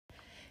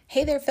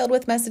Hey there, Filled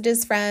with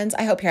Messages friends.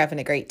 I hope you're having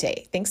a great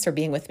day. Thanks for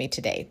being with me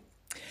today.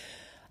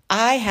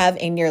 I have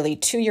a nearly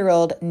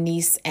 2-year-old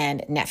niece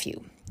and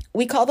nephew.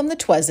 We call them the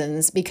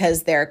Twuzzins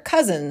because they're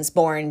cousins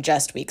born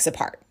just weeks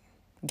apart.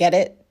 Get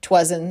it?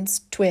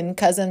 Twuzzins, twin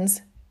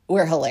cousins.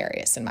 We're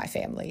hilarious in my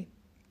family.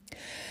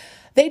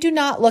 They do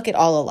not look at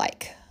all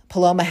alike.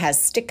 Paloma has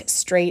stick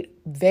straight,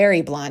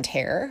 very blonde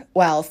hair,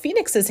 while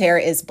Phoenix's hair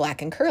is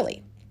black and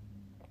curly.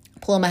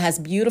 Paloma has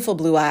beautiful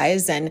blue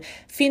eyes, and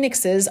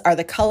Phoenix's are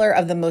the color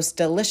of the most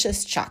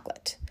delicious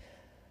chocolate.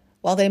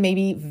 While they may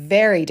be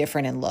very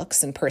different in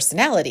looks and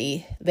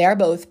personality, they are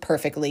both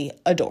perfectly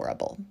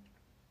adorable.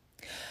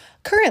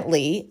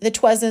 Currently, the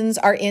Twuzzins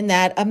are in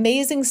that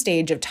amazing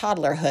stage of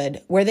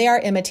toddlerhood where they are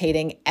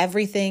imitating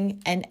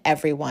everything and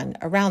everyone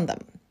around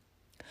them.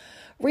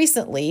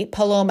 Recently,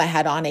 Paloma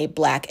had on a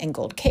black and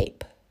gold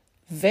cape.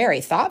 Very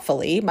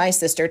thoughtfully, my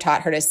sister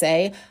taught her to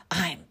say,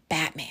 "I'm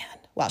Batman,"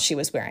 while she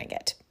was wearing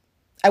it.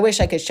 I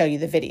wish I could show you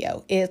the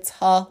video. It's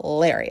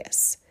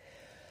hilarious.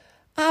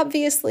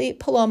 Obviously,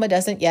 Paloma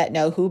doesn't yet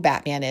know who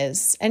Batman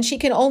is, and she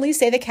can only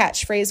say the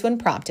catchphrase when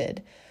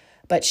prompted,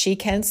 but she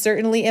can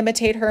certainly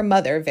imitate her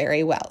mother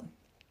very well.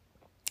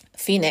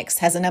 Phoenix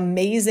has an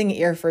amazing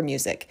ear for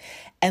music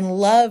and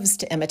loves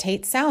to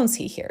imitate sounds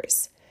he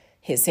hears.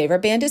 His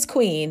favorite band is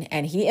Queen,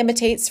 and he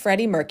imitates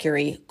Freddie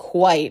Mercury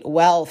quite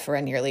well for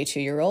a nearly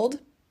 2-year-old.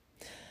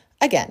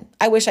 Again,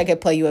 I wish I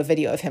could play you a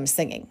video of him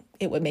singing.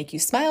 It would make you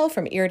smile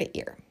from ear to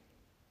ear.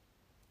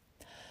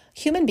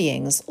 Human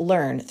beings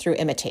learn through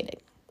imitating.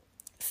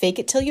 Fake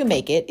it till you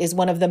make it is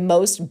one of the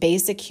most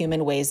basic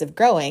human ways of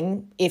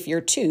growing if you're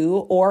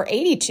 2 or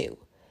 82.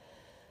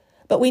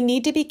 But we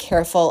need to be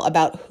careful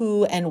about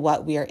who and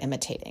what we are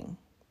imitating.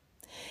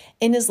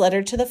 In his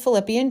letter to the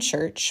Philippian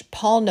church,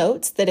 Paul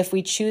notes that if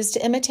we choose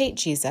to imitate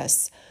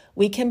Jesus,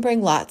 we can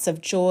bring lots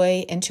of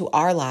joy into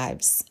our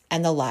lives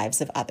and the lives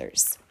of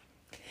others.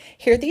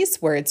 Hear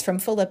these words from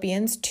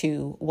Philippians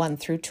 2, 1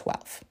 through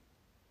 12.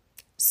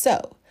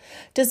 So,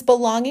 does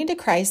belonging to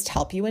Christ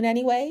help you in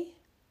any way?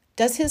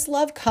 Does his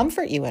love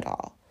comfort you at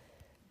all?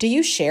 Do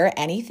you share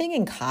anything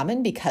in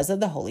common because of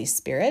the Holy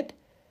Spirit?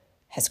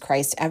 Has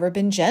Christ ever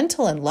been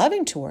gentle and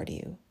loving toward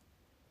you?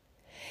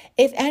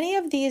 If any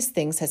of these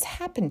things has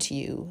happened to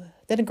you,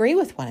 then agree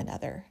with one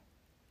another.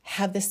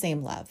 Have the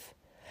same love.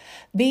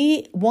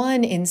 Be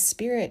one in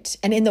spirit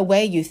and in the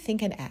way you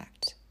think and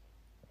act.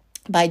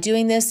 By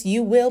doing this,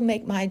 you will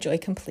make my joy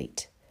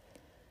complete.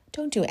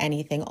 Don't do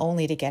anything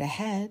only to get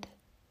ahead.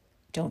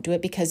 Don't do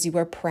it because you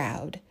are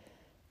proud.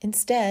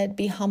 Instead,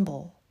 be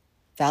humble.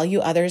 Value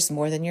others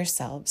more than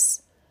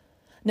yourselves.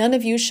 None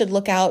of you should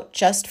look out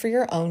just for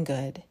your own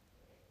good.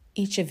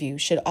 Each of you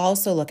should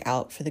also look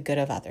out for the good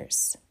of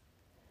others.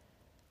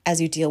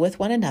 As you deal with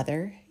one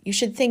another, you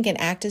should think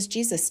and act as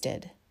Jesus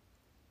did.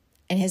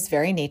 In his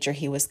very nature,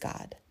 he was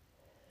God.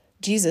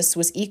 Jesus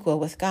was equal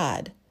with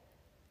God.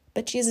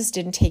 But Jesus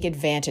didn't take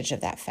advantage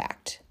of that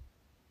fact.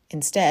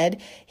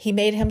 Instead, he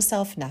made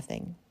himself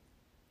nothing.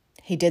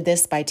 He did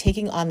this by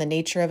taking on the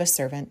nature of a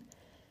servant.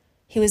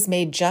 He was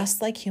made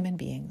just like human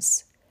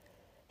beings.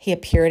 He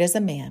appeared as a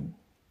man.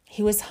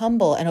 He was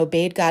humble and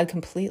obeyed God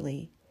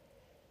completely.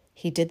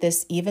 He did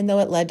this even though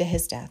it led to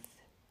his death.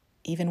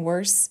 Even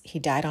worse, he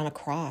died on a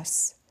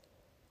cross.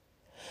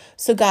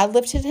 So God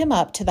lifted him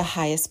up to the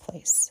highest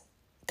place.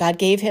 God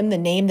gave him the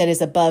name that is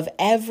above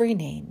every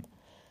name.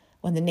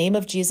 When the name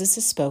of Jesus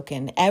is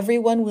spoken,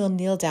 everyone will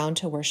kneel down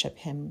to worship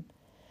him.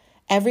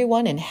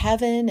 Everyone in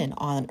heaven and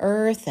on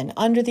earth and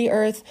under the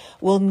earth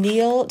will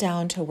kneel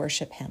down to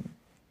worship him.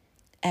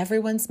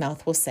 Everyone's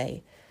mouth will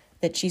say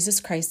that Jesus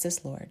Christ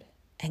is Lord,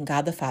 and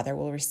God the Father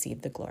will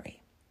receive the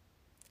glory.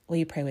 Will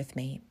you pray with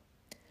me?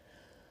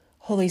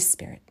 Holy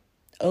Spirit,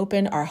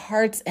 open our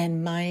hearts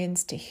and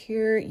minds to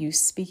hear you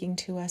speaking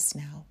to us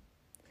now.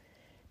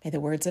 May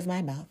the words of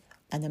my mouth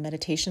and the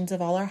meditations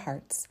of all our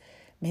hearts,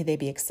 may they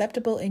be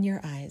acceptable in your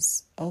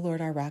eyes, O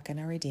Lord, our rock and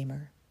our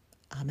redeemer.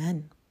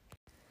 Amen.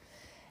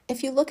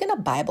 If you look in a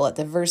Bible at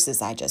the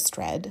verses I just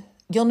read,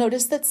 you'll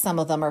notice that some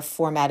of them are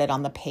formatted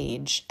on the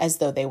page as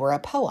though they were a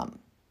poem.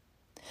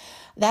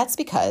 That's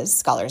because,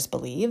 scholars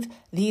believe,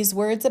 these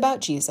words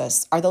about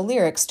Jesus are the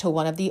lyrics to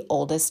one of the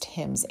oldest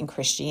hymns in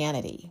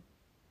Christianity.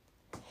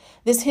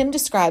 This hymn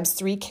describes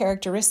 3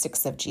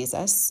 characteristics of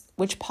Jesus,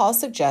 which Paul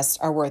suggests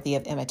are worthy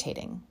of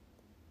imitating.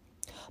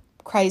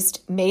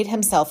 Christ made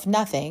himself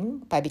nothing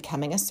by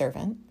becoming a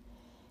servant.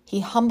 He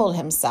humbled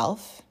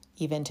himself,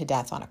 even to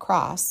death on a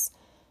cross,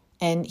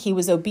 and he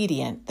was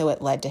obedient, though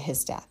it led to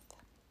his death.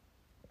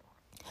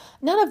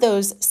 None of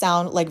those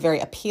sound like very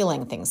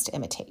appealing things to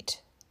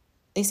imitate.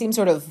 They seem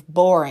sort of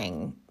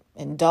boring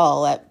and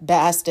dull at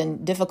best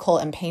and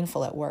difficult and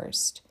painful at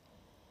worst.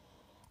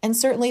 And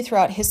certainly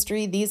throughout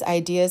history, these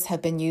ideas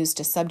have been used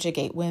to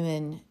subjugate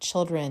women,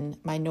 children,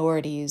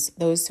 minorities,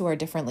 those who are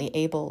differently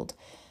abled,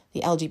 the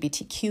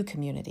LGBTQ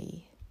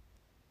community.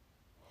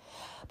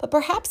 But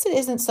perhaps it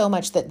isn't so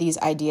much that these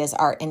ideas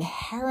are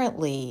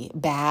inherently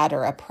bad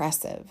or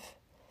oppressive.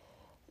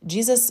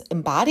 Jesus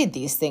embodied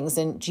these things,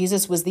 and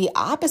Jesus was the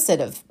opposite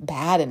of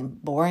bad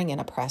and boring and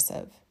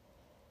oppressive.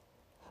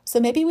 So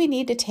maybe we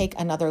need to take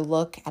another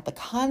look at the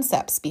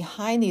concepts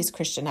behind these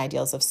Christian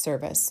ideals of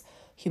service,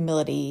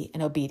 humility,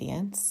 and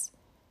obedience,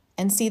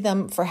 and see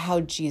them for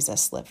how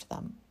Jesus lived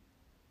them.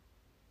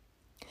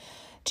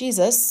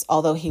 Jesus,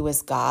 although he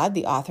was God,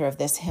 the author of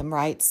this hymn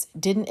writes,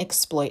 didn't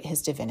exploit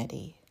his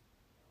divinity.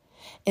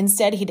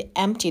 Instead, he'd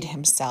emptied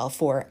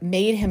himself or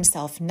made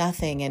himself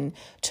nothing and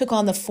took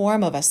on the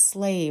form of a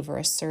slave or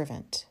a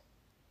servant.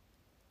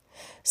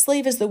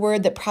 Slave is the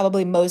word that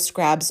probably most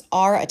grabs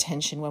our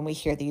attention when we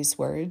hear these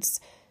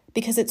words,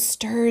 because it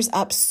stirs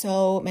up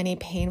so many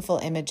painful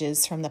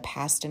images from the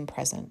past and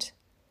present.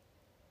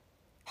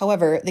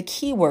 However, the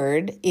key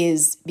word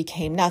is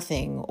became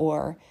nothing,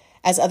 or,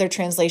 as other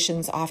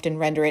translations often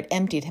render it,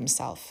 emptied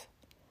himself.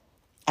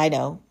 I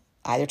know,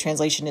 either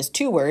translation is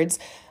two words,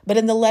 but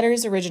in the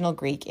letter's original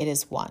Greek, it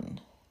is one.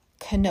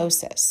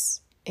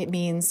 Kenosis. It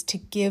means to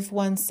give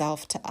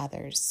oneself to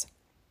others.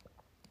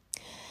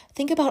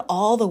 Think about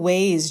all the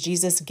ways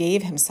Jesus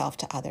gave himself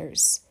to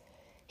others.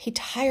 He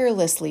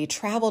tirelessly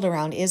traveled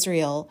around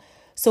Israel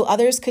so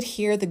others could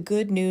hear the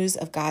good news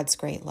of God's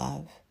great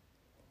love.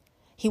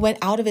 He went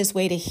out of his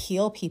way to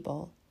heal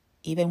people,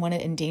 even when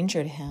it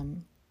endangered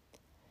him.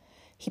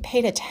 He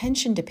paid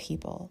attention to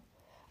people,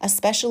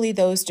 especially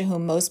those to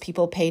whom most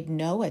people paid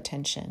no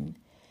attention.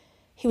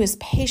 He was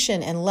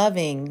patient and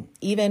loving,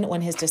 even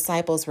when his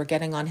disciples were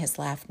getting on his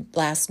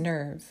last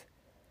nerve.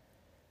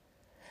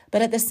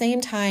 But at the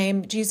same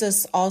time,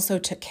 Jesus also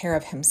took care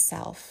of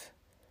himself.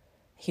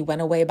 He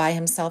went away by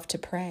himself to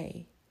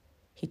pray.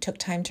 He took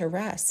time to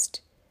rest.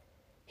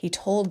 He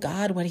told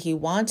God what he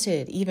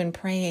wanted, even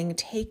praying,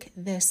 "Take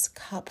this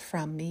cup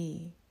from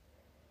me."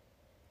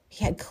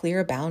 He had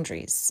clear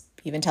boundaries,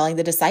 even telling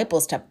the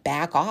disciples to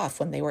back off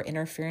when they were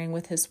interfering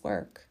with his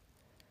work.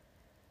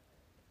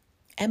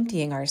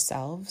 Emptying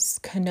ourselves,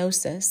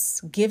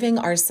 kenosis, giving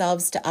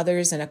ourselves to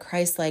others in a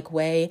Christ-like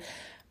way,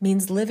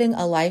 means living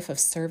a life of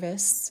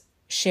service,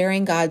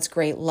 sharing God's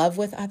great love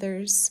with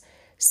others,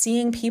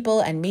 seeing people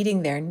and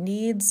meeting their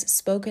needs,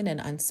 spoken and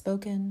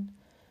unspoken,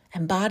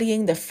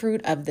 embodying the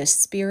fruit of the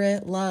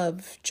Spirit,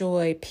 love,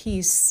 joy,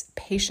 peace,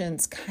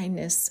 patience,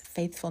 kindness,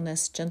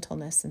 faithfulness,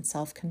 gentleness, and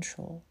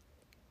self-control.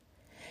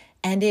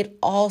 And it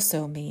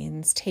also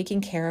means taking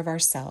care of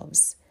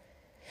ourselves,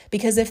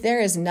 because if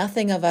there is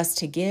nothing of us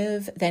to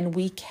give, then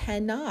we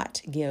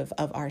cannot give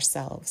of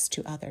ourselves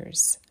to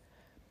others.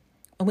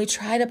 When we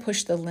try to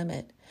push the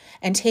limit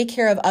and take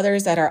care of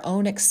others at our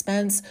own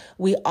expense,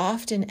 we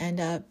often end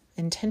up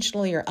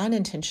intentionally or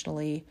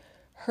unintentionally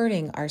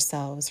hurting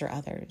ourselves or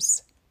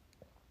others.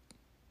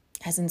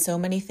 As in so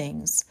many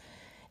things,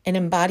 in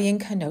embodying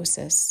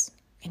kenosis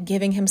and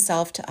giving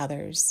himself to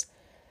others,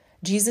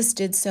 Jesus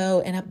did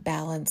so in a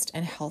balanced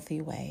and healthy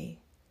way.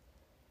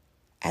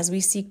 As we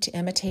seek to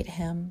imitate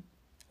him,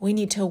 we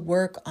need to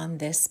work on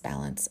this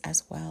balance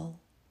as well.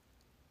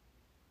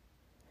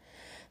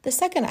 The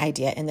second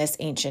idea in this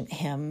ancient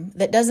hymn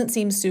that doesn't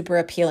seem super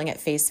appealing at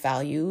face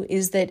value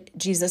is that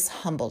Jesus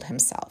humbled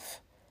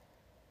himself.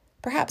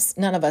 Perhaps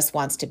none of us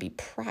wants to be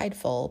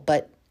prideful,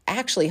 but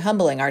actually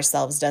humbling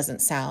ourselves doesn't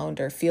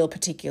sound or feel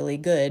particularly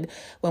good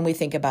when we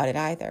think about it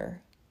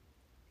either.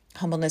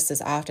 Humbleness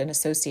is often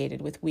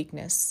associated with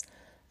weakness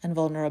and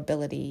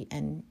vulnerability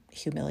and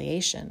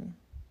humiliation.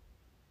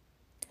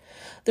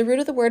 The root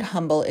of the word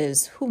humble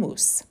is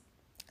humus.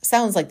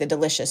 Sounds like the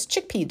delicious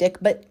chickpea dip,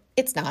 but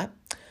it's not.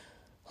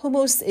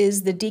 Humus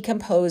is the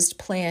decomposed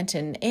plant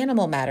and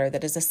animal matter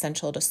that is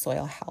essential to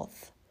soil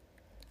health.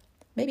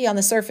 Maybe on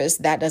the surface,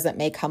 that doesn't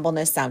make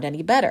humbleness sound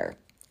any better.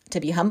 To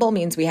be humble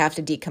means we have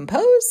to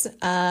decompose?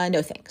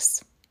 No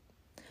thanks.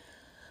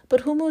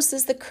 But humus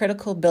is the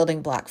critical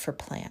building block for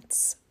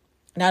plants.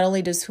 Not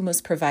only does humus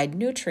provide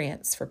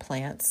nutrients for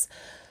plants,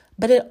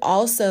 but it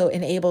also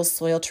enables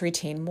soil to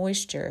retain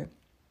moisture.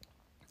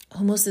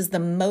 Humus is the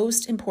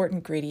most important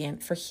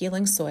ingredient for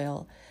healing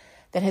soil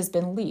that has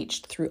been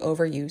leached through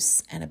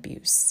overuse and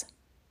abuse.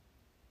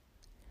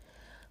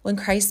 When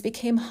Christ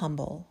became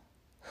humble,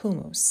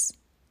 humus,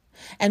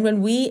 and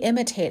when we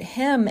imitate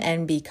him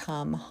and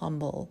become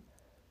humble,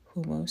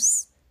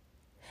 humus,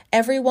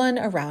 everyone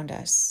around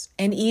us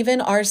and even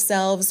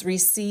ourselves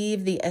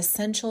receive the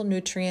essential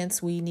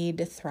nutrients we need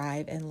to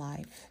thrive in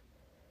life.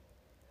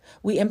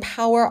 We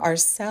empower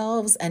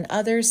ourselves and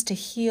others to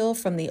heal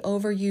from the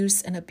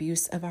overuse and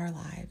abuse of our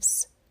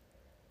lives.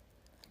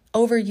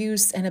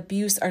 Overuse and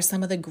abuse are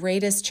some of the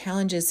greatest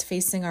challenges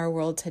facing our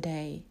world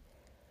today.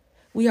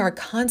 We are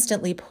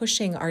constantly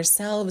pushing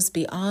ourselves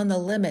beyond the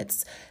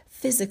limits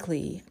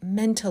physically,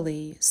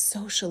 mentally,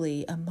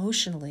 socially,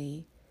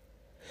 emotionally.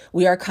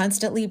 We are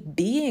constantly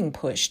being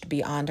pushed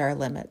beyond our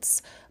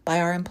limits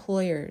by our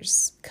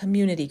employers,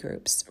 community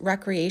groups,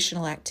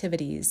 recreational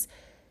activities,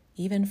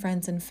 even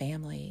friends and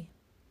family.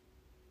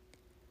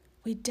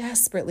 We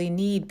desperately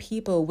need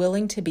people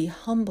willing to be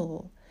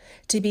humble,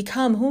 to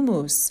become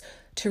humus,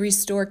 to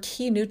restore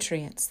key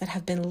nutrients that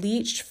have been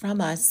leached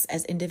from us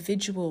as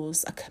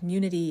individuals, a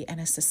community, and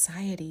a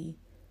society.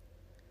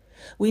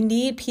 We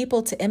need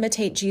people to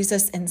imitate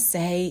Jesus and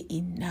say,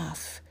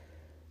 "Enough.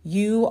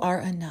 You are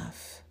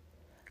enough.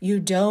 You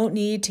don't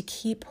need to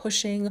keep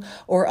pushing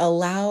or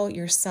allow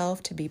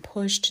yourself to be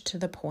pushed to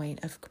the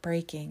point of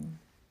breaking.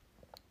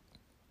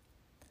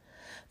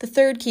 The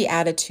third key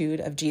attitude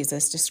of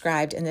Jesus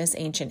described in this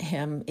ancient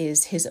hymn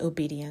is his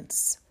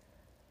obedience.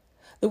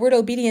 The word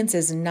obedience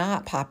is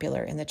not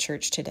popular in the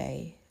church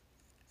today,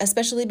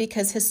 especially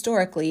because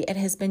historically it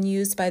has been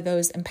used by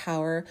those in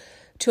power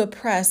to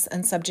oppress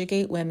and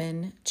subjugate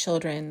women,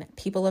 children,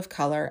 people of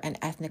color, and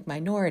ethnic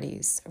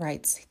minorities,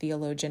 writes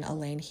theologian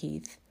Elaine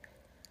Heath.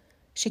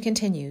 She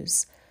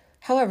continues,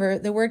 however,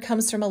 the word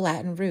comes from a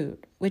Latin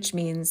root, which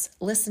means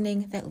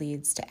listening that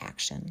leads to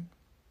action.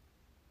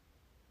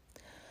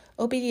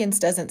 Obedience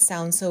doesn't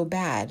sound so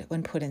bad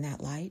when put in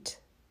that light.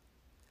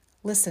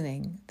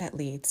 Listening that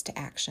leads to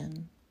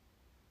action.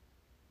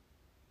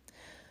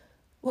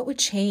 What would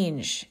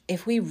change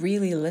if we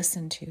really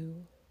listened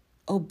to,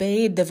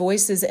 obeyed the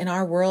voices in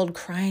our world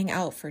crying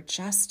out for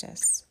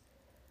justice?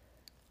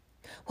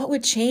 What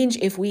would change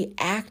if we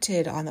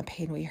acted on the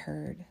pain we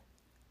heard?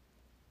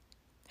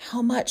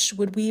 How much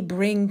would we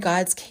bring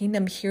God's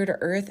kingdom here to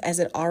earth as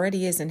it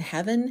already is in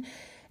heaven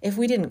if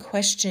we didn't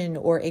question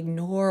or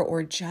ignore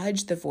or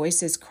judge the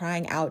voices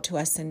crying out to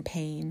us in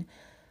pain,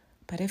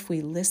 but if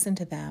we listened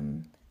to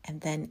them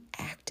and then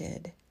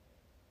acted,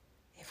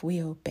 if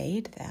we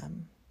obeyed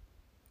them?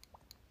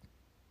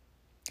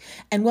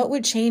 And what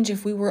would change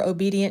if we were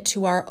obedient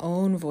to our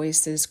own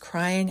voices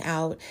crying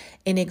out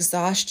in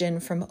exhaustion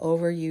from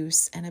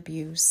overuse and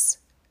abuse?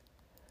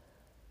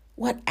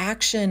 What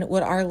action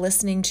would our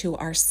listening to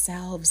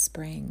ourselves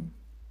bring?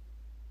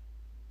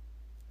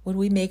 Would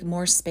we make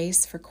more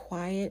space for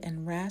quiet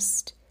and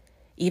rest,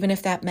 even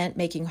if that meant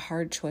making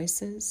hard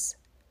choices?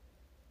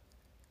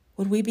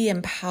 Would we be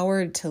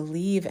empowered to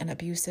leave an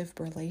abusive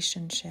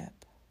relationship?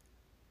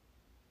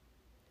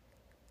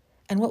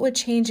 And what would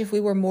change if we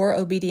were more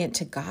obedient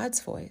to God's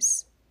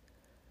voice?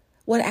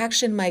 What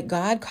action might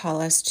God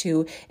call us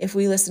to if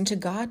we listen to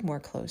God more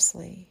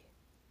closely?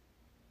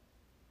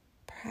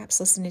 Perhaps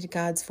listening to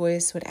God's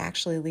voice would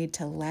actually lead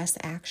to less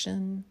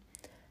action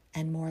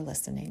and more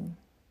listening.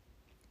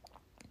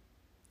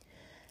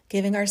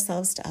 Giving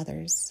ourselves to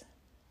others,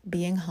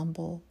 being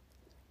humble,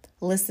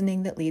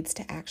 listening that leads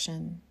to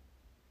action.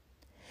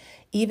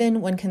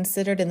 Even when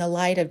considered in the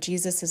light of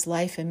Jesus'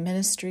 life and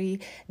ministry,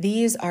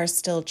 these are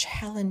still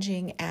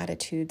challenging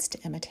attitudes to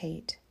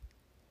imitate.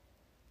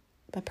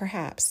 But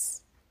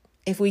perhaps,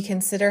 if we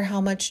consider how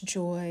much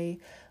joy,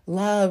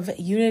 love,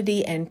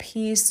 unity, and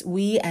peace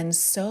we and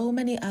so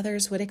many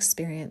others would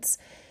experience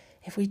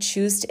if we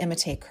choose to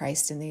imitate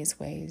Christ in these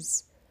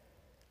ways,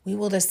 we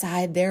will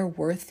decide they're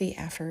worth the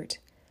effort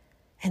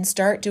and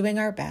start doing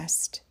our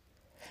best,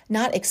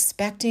 not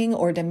expecting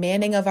or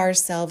demanding of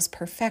ourselves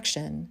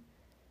perfection,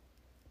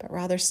 but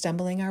rather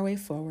stumbling our way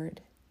forward,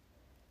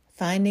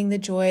 finding the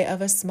joy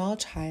of a small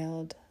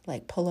child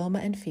like Paloma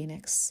and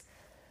Phoenix,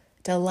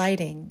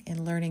 delighting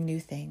in learning new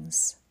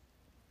things.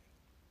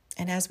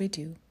 And as we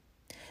do,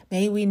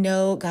 may we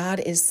know God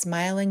is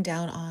smiling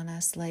down on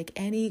us like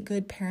any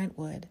good parent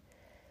would,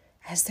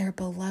 as their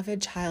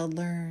beloved child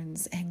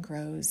learns and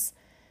grows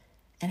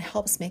and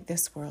helps make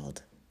this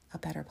world a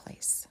better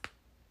place.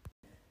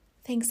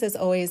 Thanks as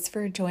always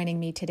for joining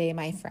me today,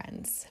 my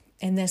friends.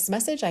 In this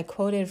message, I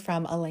quoted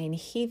from Elaine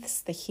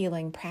Heath's The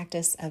Healing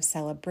Practice of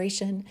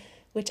Celebration,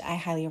 which I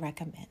highly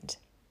recommend.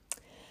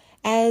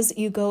 As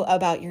you go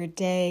about your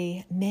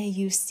day, may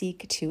you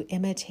seek to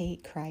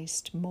imitate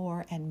Christ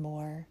more and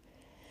more.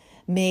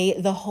 May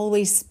the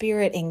Holy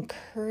Spirit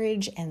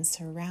encourage and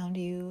surround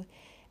you,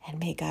 and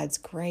may God's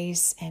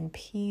grace and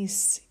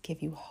peace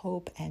give you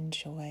hope and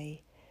joy.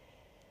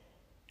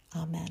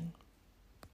 Amen.